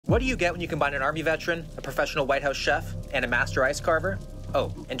What do you get when you combine an Army veteran, a professional White House chef, and a master ice carver?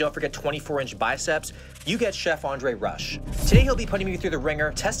 Oh, and don't forget 24-inch biceps. You get Chef Andre Rush. Today he'll be putting me through the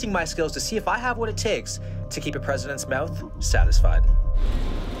ringer, testing my skills to see if I have what it takes to keep a president's mouth satisfied.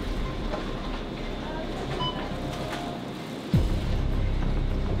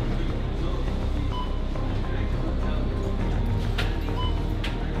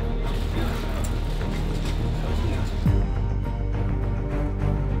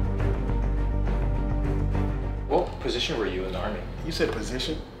 What position were you in the Army? You said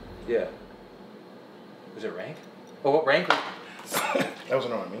position? Yeah. Was it rank? Oh, what rank? That was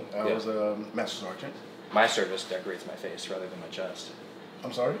an Army. I was a Master Sergeant. My service decorates my face rather than my chest.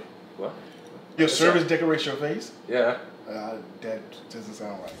 I'm sorry? What? Your service decorates your face? Yeah. That doesn't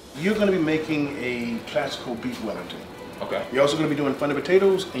sound right. You're going to be making a classical beef Wellington. Okay. You're also going to be doing funny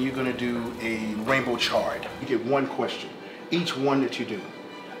potatoes, and you're going to do a rainbow chard. You get one question, each one that you do.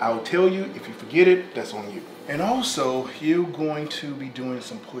 I'll tell you, if you forget it, that's on you. And also, you're going to be doing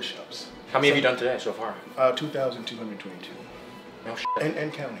some push-ups. How many have you done today so far? 2,222. No shit.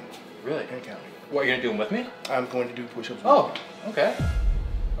 And counting. Really? And counting. What, you're gonna do them with me? I'm going to do push-ups. Oh, okay.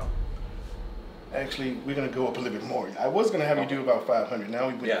 Actually, we're going to go up a little bit more. I was going to have you do about 500. Now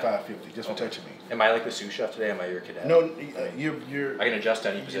we went to 550, just for touching me. Am I like the sous chef today? Am I your cadet? No, you're. I can adjust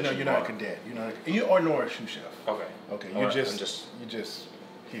any position. No, you're not a cadet. You are nor a sous chef. Okay. Okay. You're just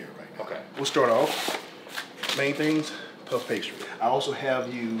here right now. Okay. We'll start off. Main things: puff pastry. I also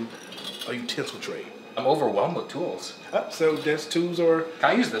have you a utensil tray. I'm overwhelmed with tools. So that's tools or?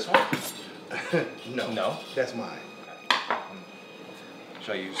 Can I use this one? No. No. That's mine.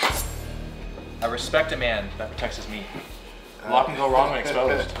 Should I use? I respect a man that protects his meat. A lot can go wrong when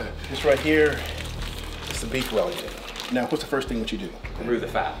exposed. This right here is the beef Wellington. Now, what's the first thing that you do? Remove the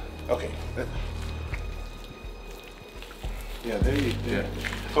fat. Okay. Yeah, there you go. Yeah.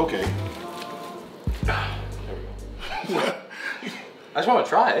 Okay. There we go. I just want to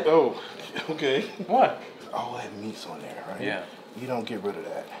try it. Oh, okay. What? All that meat's on there, right? Yeah. You don't get rid of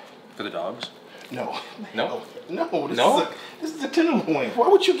that. For the dogs? No. No? No. This is a tenderloin. Why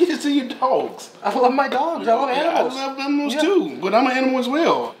would you get it to your dogs? I love my dogs. I love animals. I love animals too, but I'm an animal as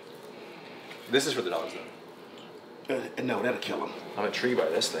well. This is for the dogs, though. No, that'll kill them. I'm intrigued by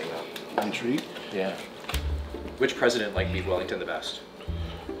this thing, though. Intrigued? Yeah. Which president liked beef Wellington the best?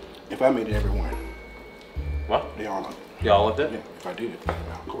 If I made it, everyone. What? They all loved it. Y'all loved it? Yeah, if I did it,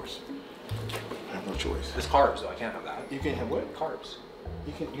 of course. I have no choice. It's carbs, though. I can't have that. You can't have what? Carbs.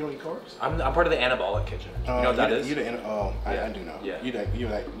 You don't eat carbs? I'm part of the anabolic kitchen. You know what that is? I do know. Yeah.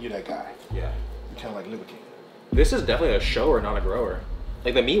 You're that guy. Yeah. You're kind of like Liver King. This is definitely a shower, not a grower.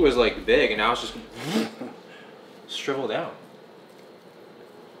 Like the meat was like big, and now it's just shriveled down.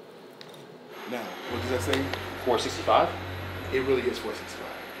 Now, what does that say? 465. It really is 465.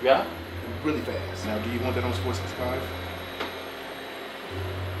 Yeah. Really fast. Now, do you want that on 465?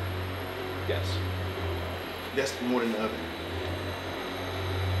 Yes. That's more than the oven.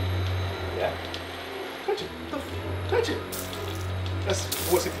 Yeah. Touch it. Touch it. That's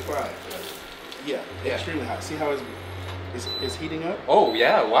 465. Yeah. Extremely hot. See how it's heating up? Oh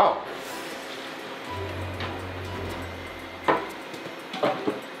yeah! Wow.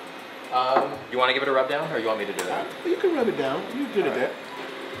 You want to give it a rub down, or you want me to do that? You can rub it down. You're good at that.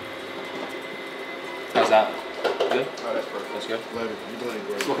 How's that? Good? Oh, that's perfect. That's good? Love it. You're doing it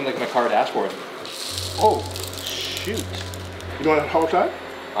great. It's looking like my car dashboard. Oh, shoot. You doing a hog tie?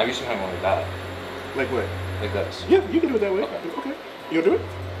 I used to kind of like that. Like what? Like this. Yeah, you can do it that way. Okay. You gonna do it?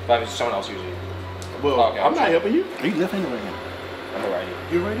 But I mean, someone else usually. Well, okay, I'm not helping you. Are you left-handed or right-handed? I'm a righty.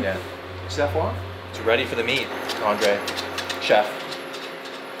 You're righty? Yeah. See that forearm? It's ready for the meat, Andre. Chef.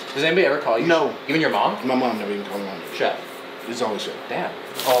 Does anybody ever call you? No. Even your mom? My mom never even called me on Chef. It's always chef. Damn.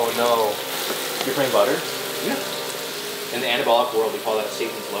 Oh no. You're putting butter? Yeah. In the anabolic world, we call that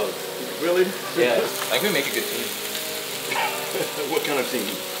Satan's load. Really? Yeah. I think we make a good team. What kind of team?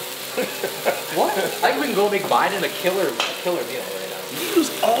 What? I think we can go make Biden a killer meal right now. You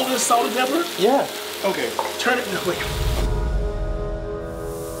use all this salt and pepper? Yeah. Okay. Turn it. No, wait.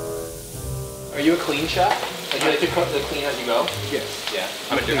 Are you a clean chef? Like you like to cook the clean as you go? Yes. Yeah.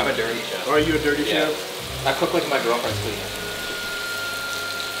 I'm a dirty chef. Are you a dirty chef? I cook like my girlfriend's clean.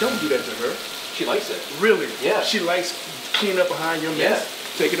 Don't do that to her. She likes it. Really? Yeah. She likes cleaning up behind your mess?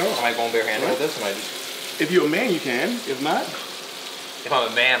 Yeah. Take it off. Am I going barehanded with this? Am I just... If you're a man, you can. If not... If I'm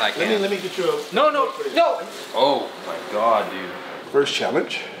a man, I can. Let me get you a... No. Oh my God, dude. First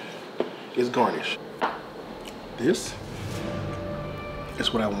challenge is garnish. This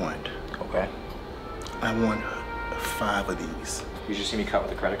is what I want. Okay. I want 5 of these. You should see me cut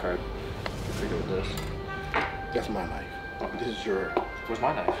with a credit card. You're pretty good with this. That's my knife. This is your Where's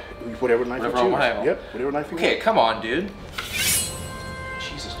my knife? Whatever knife Whatever you choose. I want. Yep, whatever knife you Okay, want. come on, dude.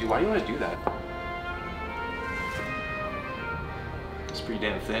 Jesus, dude, why do you always do that? It's pretty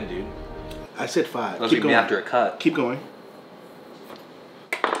damn thin, dude. I said 5. Let's Keep be going. after a cut. Keep going.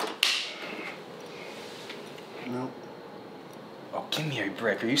 No. Oh, give me a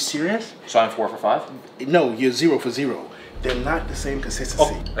break. Are you serious? So I'm 4 for 5? No, you're 0 for 0. They're not the same consistency.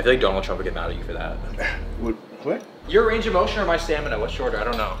 Oh, I feel like Donald Trump would get mad at you for that. What? Your range of motion or my stamina? What's shorter? I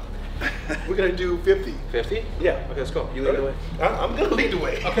don't know. We're gonna do 50. 50? Yeah. Okay, let's go. You lead the way. I'm gonna lead the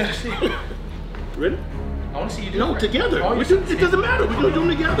way. Okay, let's see. Ready? I want to see you do No, it. together. Oh, It doesn't matter. We're gonna do them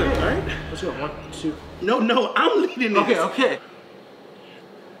together, all right? Let's go. 1, 2. No, I'm leading this. Okay.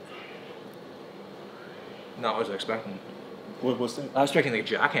 Not what I was expecting. What's that? I was expecting like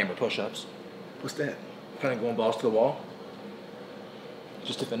jackhammer push-ups. What's that? Kind of going balls to the wall.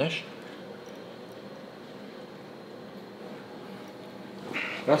 Just to finish.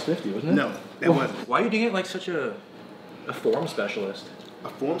 That's 50, wasn't it? No, that wasn't. Why are you doing it like such a form specialist? A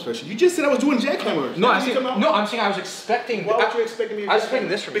form special. You just said I was doing jackhammers. I'm saying I was expecting. Why were you expecting me to I was expecting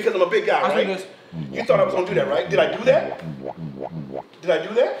this from you. Because I'm a big guy, I was right? expecting this. You thought I was gonna do that, right? Did I do that? Did I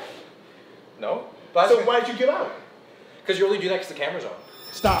do that? No. So why did you give out? Because you only do that because the camera's on.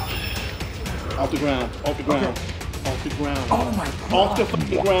 Stop. Off the ground. Off the ground. Off the ground. Oh my God. Off the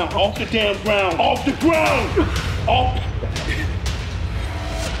fucking ground. Off the damn ground. Off the ground. Off.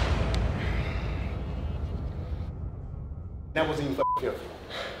 That wasn't even fucking 50.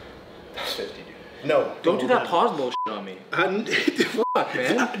 That's 50, dude. No. Don't do that pause bullshit on me. Fuck,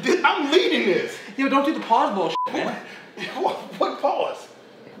 man. I'm leading this. Yeah, but don't do the pause bullshit, man. What pause?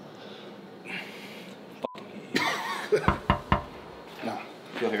 No.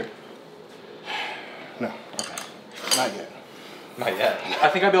 Feel here? No. Okay. Not yet. Not yet. I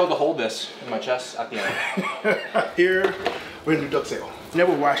think I'll be able to hold this in my chest at the end. Here, we're gonna do duck sale.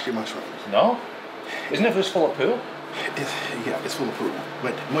 Never washed your mushrooms. No? Isn't it just full of poo? It's full of poo.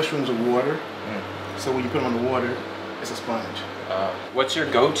 But mushrooms are water, so when you put them on the water, it's a sponge. What's your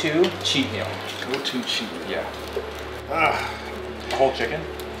go-to cheat meal? Go-to cheat. Yeah. A whole chicken?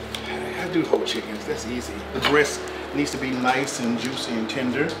 I do whole chickens. That's easy. The breast needs to be nice and juicy and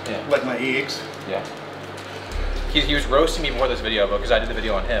tender, like my eggs. Yeah. He was roasting me more this video because I did the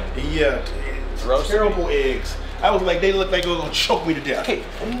video on him. Yeah. Terrible eggs. I was like, they look like they were gonna choke me to death. Okay.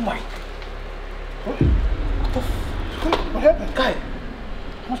 Oh my. What happened? God.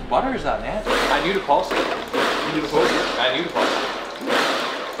 How much butter is that, man? I knew to pulse it. You did a pulse? I knew to pulse it.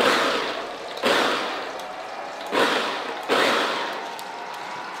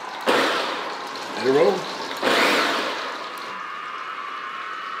 Let it roll.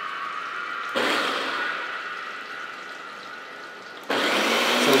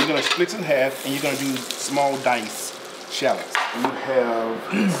 So you're gonna split it in half and you're gonna do small dice shallots. You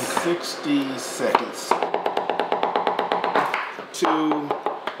have 60 seconds to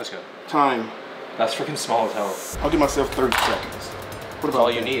Let's go. time. That's freaking small as hell. I'll give myself 30 seconds. What That's about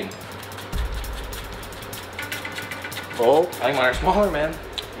all you need. Oh, I think mine are smaller, man.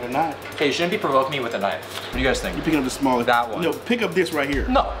 They're not. Hey, you shouldn't be provoking me with a knife. What do you guys think? You're picking up the smallest. That one. No, pick up this right here.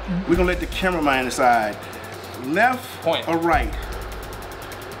 No. We're gonna let the cameraman decide. Left Point. or right?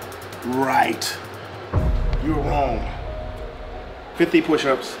 Right. You're wrong. 50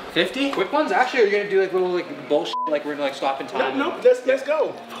 push-ups. 50? Quick ones? Actually, are you gonna do like little bullshit like we're gonna like stop in time? No, let's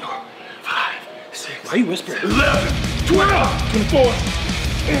go. 4, 5, 6. Why are you whispering? 11, 12, 24.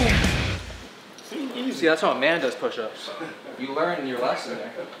 See, that's how a man does push-ups. You learn your lesson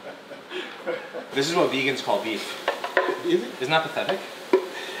there. This is what vegans call beef. Is it? Isn't that pathetic?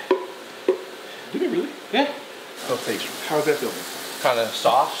 Do they really? Yeah. Oh, thanks. How's that feeling? Kind of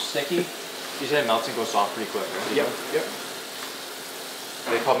soft, sticky. You said it melts and goes soft pretty quick, right? Yep.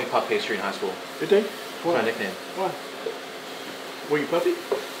 They called me puff pastry in high school. Did they? That's Why? my nickname. Why? Were you puffy?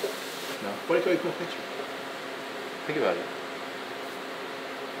 No. Why do you call you puff pastry? Think about it.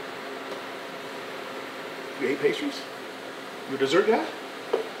 You ate pastries? You a dessert guy?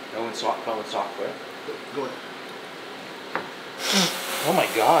 No one saw quick. Go ahead. Oh my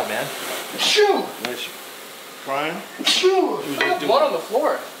god, man. Shoo! Nice. Crying? Shoo! Look at the blood on the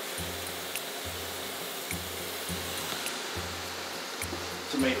floor.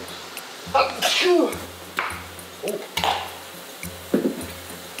 Tomatoes. Shoo! Oh.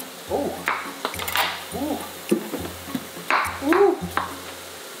 Oh. Ooh. Ooh.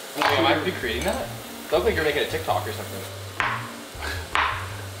 Wait, am I recreating that? It looks like you're making a TikTok or something.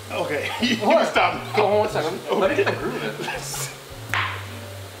 Okay, you can stop. Go on 1 second. Let me get the groove in.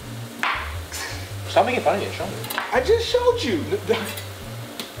 Stop making fun of me and show me. I just showed you.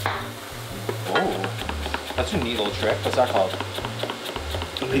 Oh. That's a neat little trick. What's that called?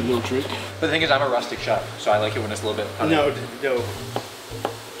 Big little trick. But the thing is, I'm a rustic chef, so I like it when it's a little bit. No.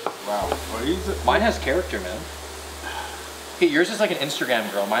 Wow. Mine has character, man. Okay, yours is like an Instagram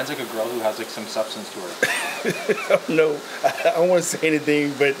girl. Mine's like a girl who has like some substance to her. No, I don't want to say anything,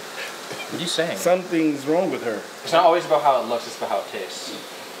 but What are you saying? something's wrong with her. It's not always about how it looks, it's about how it tastes.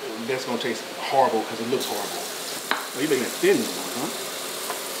 That's gonna taste horrible because it looks horrible. Oh, you making it thin,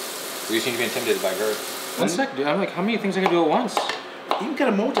 huh? You seem to be intimidated by girth. One sec, dude. I'm like, how many things I can do at once? You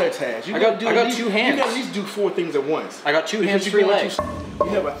gotta multitask. I got 2 hands. You gotta at least do 4 things at once. I got 2 hands, Because 3 legs. You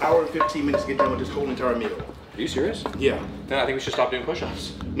have an hour and 15 minutes to get done with this whole entire meal. Are you serious? Yeah. Then I think we should stop doing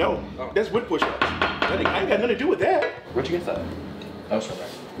push-ups. No, that's with push-ups. I ain't got nothing to do with that. Where'd you get that? That was from there.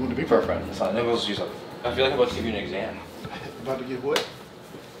 You want to be For a friend. It's not. We'll just use it. I feel like I'm about to give you an exam. About to get what?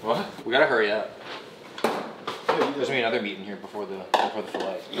 What? We gotta hurry up. Yeah, There's gonna be another meeting here before the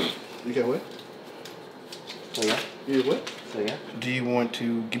fillet. You got what? So yeah. You did what? So yeah. Do you want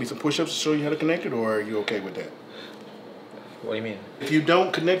to give me some push-ups to show you how to connect it, or are you okay with that? What do you mean? If you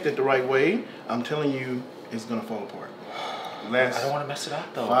don't connect it the right way, I'm telling you, it's gonna fall apart. I don't want to mess it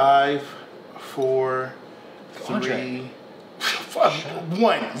up though. 5, 4, Andre. 3,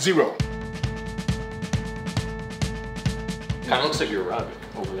 1, 0. Kind of looks like your rug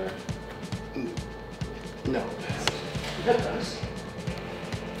over there. No. That does.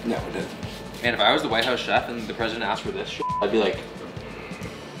 No, it doesn't. Man, if I was the White House chef and the president asked for this shit, I'd be like,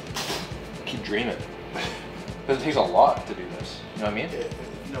 keep dreaming. Because it takes a lot to do this. You know what I mean?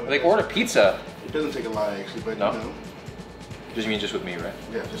 No, Like order pizza. it doesn't take a lot actually, but No? you know. Just mean just with me, right?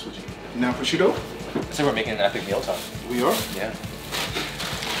 Yeah, just what you. Now prosciutto, It's like we're making an epic meal time. we are. Yeah.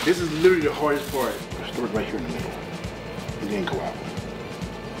 This is literally the hardest part. Store it right here in the middle, and then go out.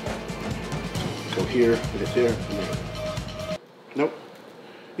 Go here, put it there, and then. Nope.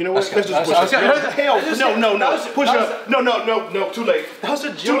 You know what? Let's Let's go. just push Hell, up. Hell, no. that was- Push that up. No. Too late. That was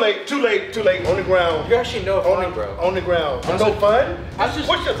a Too joke. late. Too late. On the ground. You actually know On fun, the, bro. on the ground. I was No like- fun? I was just-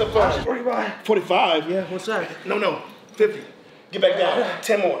 Push-ups are fun. 45. 45? Yeah, what's that? No. 50. Get back down.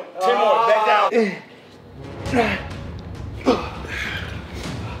 10 more. 10 more. Back down.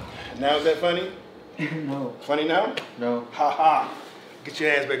 Now is that funny? No. Funny now? No. Ha ha. Get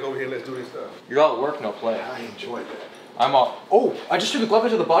your ass back over here. Let's do this stuff. You're all at work, no play. I enjoyed that. I'm all. Oh, I just threw the glove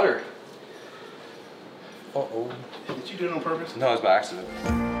into the butter. Uh-oh. Did you do it on purpose? No, it was by accident.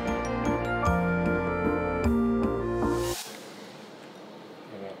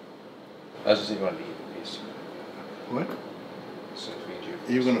 I was just even going to eat a piece. What? So feed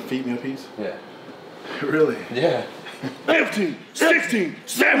you. You gonna feed me a piece? Yeah. Really? Yeah. 15, 16,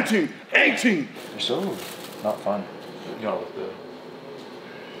 17, 18. You're so not fun. You don't look good.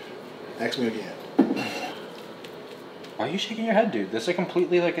 Ask me again. Why are you shaking your head, dude? This is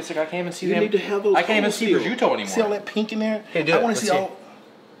completely like it's like I can't even see You them. need to have those I can't even holes see still. prosciutto anymore. See all that pink in there? Hey, dude, I want let's to see see. all.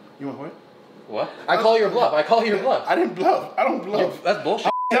 You want what? What? I call your bluff. I call your bluff. I didn't bluff. I don't bluff. That's bullshit.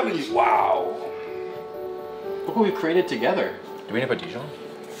 I'm telling you. Wow. Look what we created together. Do we need to put Dijon?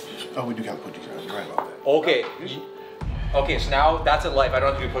 Oh, we do gotta put these guys. You're right about that. Okay. Okay, so now that's in life. I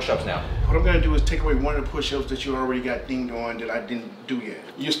don't have to do push-ups now. What I'm gonna do is take away one of the push-ups that you already got dinged on that I didn't do yet.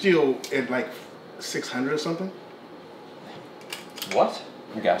 You're still at like 600 or something? What?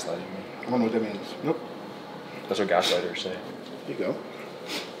 You're gaslighting me. I don't know what that means. Nope. That's what gaslighters say. Here you go.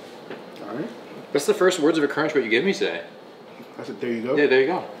 All right. That's the first words of encouragement what you give me today. I said, there you go. Yeah, there you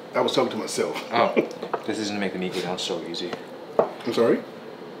go. I was talking to myself. Oh, this isn't to make the meat go down so easy. I'm sorry?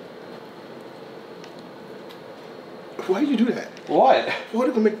 Why did you do that? What? Why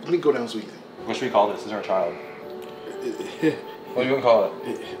did it make me go down so easy? What should we call this? This is our child. What do you want to call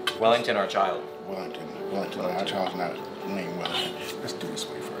it? Wellington, our child. Wellington, our child's not named Wellington. Let's do this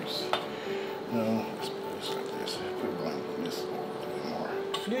way first. No, let's put this like this. Put Wellington this over a little bit more.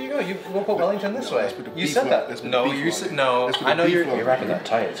 There you go. You will put Wellington this way. let's put the You beef said on- that. let's put No, the beef you on said it. no. Let's put I the know beef you're on wrapping here. that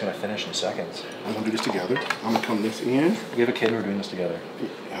tight. It's gonna finish in seconds. I'm gonna do this together. I'm gonna come this in. We have a kid. We're doing this together.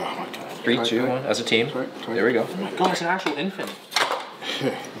 Oh my God. 3, 2, 1. As a team. Sorry. There we go. Oh my God, it's an actual infant.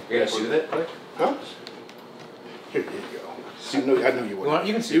 You gotta soothe it quick. Huh? Here you go. I know you would.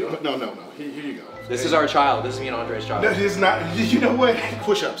 You can soothe it. No. Here you go. This is our child. This is me and Andre's child. This is not. You know what?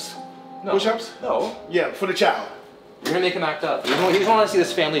 Push-ups. No. Push-ups? No. Yeah, for the child. You're gonna make him act up. You just want to see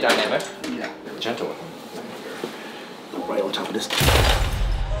this family dynamic. Yeah. Gentle with him. Right on top of this.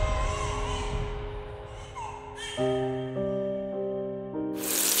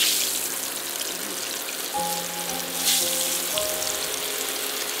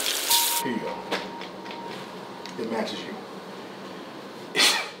 Here you go. It matches you.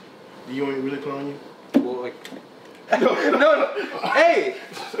 Do you want me to really put it on you? Well, like. no. Hey.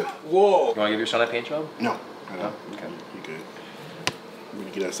 Whoa. You want to give your son a paint job? No. No? Okay. You good. I'm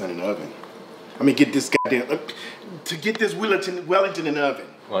gonna get that son in the oven. I mean, get this goddamn to get this Wellington in the oven.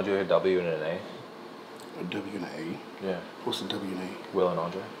 Want to do a W and an A? A W and an A. Yeah. What's a W and A? Will and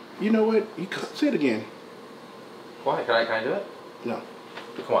Andre. You know what? Say it again. Why? Can I do it? No.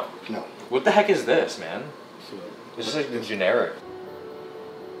 Come on. No. What the heck is this, man? This is like generic.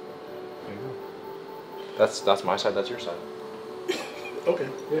 That's my side. That's your side. Okay.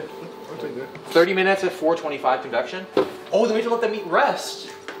 Yeah. I'll take that. 30 minutes at 425 convection. Oh, then we have to let the meat rest.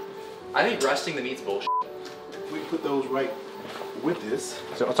 I think resting the meat's bullshit. We put those right with this.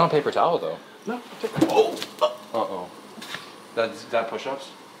 So it's on paper towel though. No. Oh. Uh-oh. That push-ups?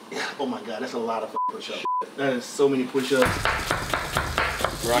 Oh my God, that's a lot of push-ups. That is so many push-ups.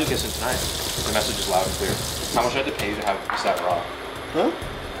 We're not kissing tonight. The message is loud and clear. How much would I have to pay you to have that raw? Huh?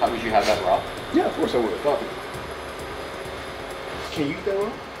 How would you have that raw? Yeah, of course I would. Can you eat that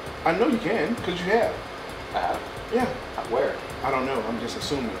raw? I know you can, because you have. I have. Yeah. Where? I don't know. I'm just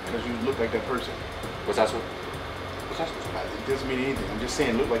assuming, because you look like that person. What's that supposed to mean? It doesn't mean anything. I'm just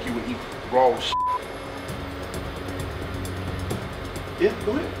saying, look like you would eat raw shit. Yeah,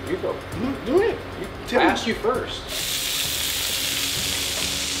 go ahead. You go. No, go ahead. I asked you first.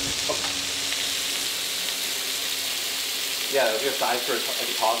 Okay. Yeah, that's your size for like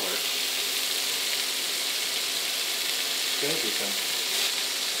a toddler. Thank you, son.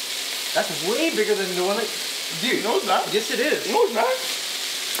 That's way bigger than the one that... Dude. No, it's not. Yes, it is. No, it's not.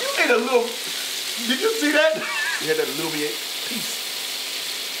 You ate a little... Did you see that? You had that little bit piece.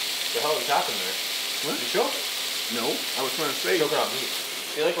 The hell is happening there? What? You choke? No, I was trying to say... Choking on meat.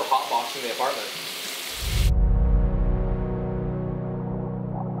 I feel like we're hotboxing the apartment.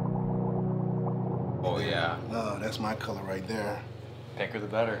 Oh, yeah. Oh, that's my color right there. Pinker the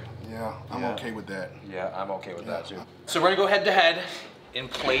better. Yeah, I'm okay with that. Yeah, I'm okay with that too. So we're gonna go head to head in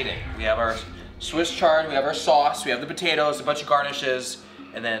plating. We have our Swiss chard, we have our sauce, we have the potatoes, a bunch of garnishes,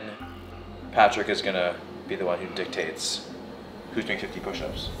 and then Patrick is gonna be the one who dictates who's doing 50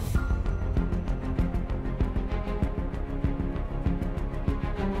 push-ups.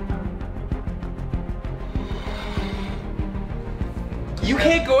 You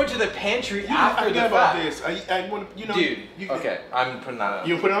can't go into the pantry after the fact. about this. I want you know. Dude, okay, I'm putting that on.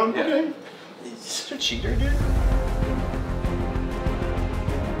 You put it on? Yeah. Okay. You're such a cheater, dude.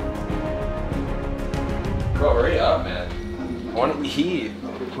 Bro, hurry up, man. What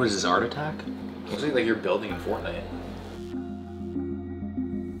is this, Art Attack? Looks like you're building in Fortnite.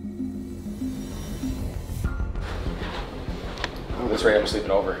 That's right, I'm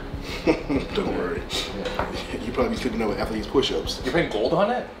sleeping over. Don't worry. Yeah. You probably sleeping over after these push-ups. You're putting gold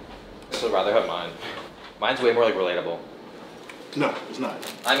on it? I'd still rather have mine. Mine's way more like relatable. No, it's not.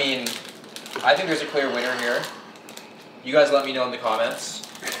 I mean, I think there's a clear winner here. You guys let me know in the comments.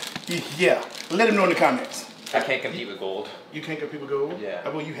 Yeah, let him know in the comments. I can't compete with gold. You can't get people gold? Yeah.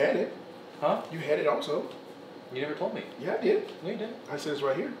 Well, you had it. Huh? You had it also. You never told me. Yeah, I did. No, you didn't. I said it's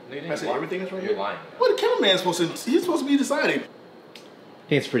right here. No, you didn't. I said everything is right You're here. lying. Well, the cameraman's supposed to. He's supposed to be deciding.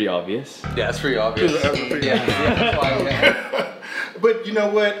 I think it's pretty obvious. Yeah, it's pretty obvious. Yeah. But you know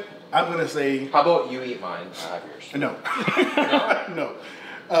what? I'm gonna say. How about you eat mine? I have yours. No. No?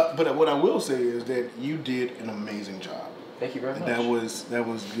 No. But what I will say is that you did an amazing job. Thank you very much. That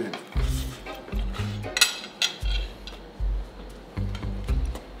was good.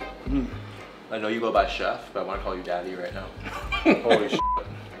 Mm. I know you go by chef, but I want to call you daddy right now. Holy shit.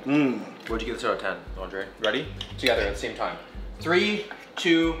 What'd you give this out of 10, Andre? Ready? Together at the same time. 3,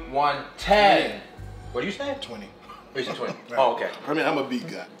 2, 1, 10. What did you say? 20. Oh, you said 20. Right. Oh, okay. I mean, I'm a beat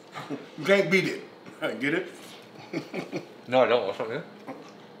guy. You can't beat it. Get it? No, I don't. What's something?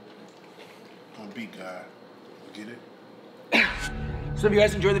 I'm a beat guy. Get it? So if you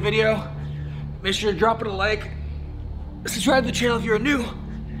guys enjoyed the video, make sure to drop it a like, subscribe to the channel if you're new,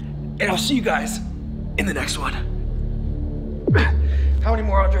 and I'll see you guys in the next one. How many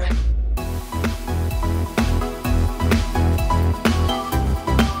more, Andre?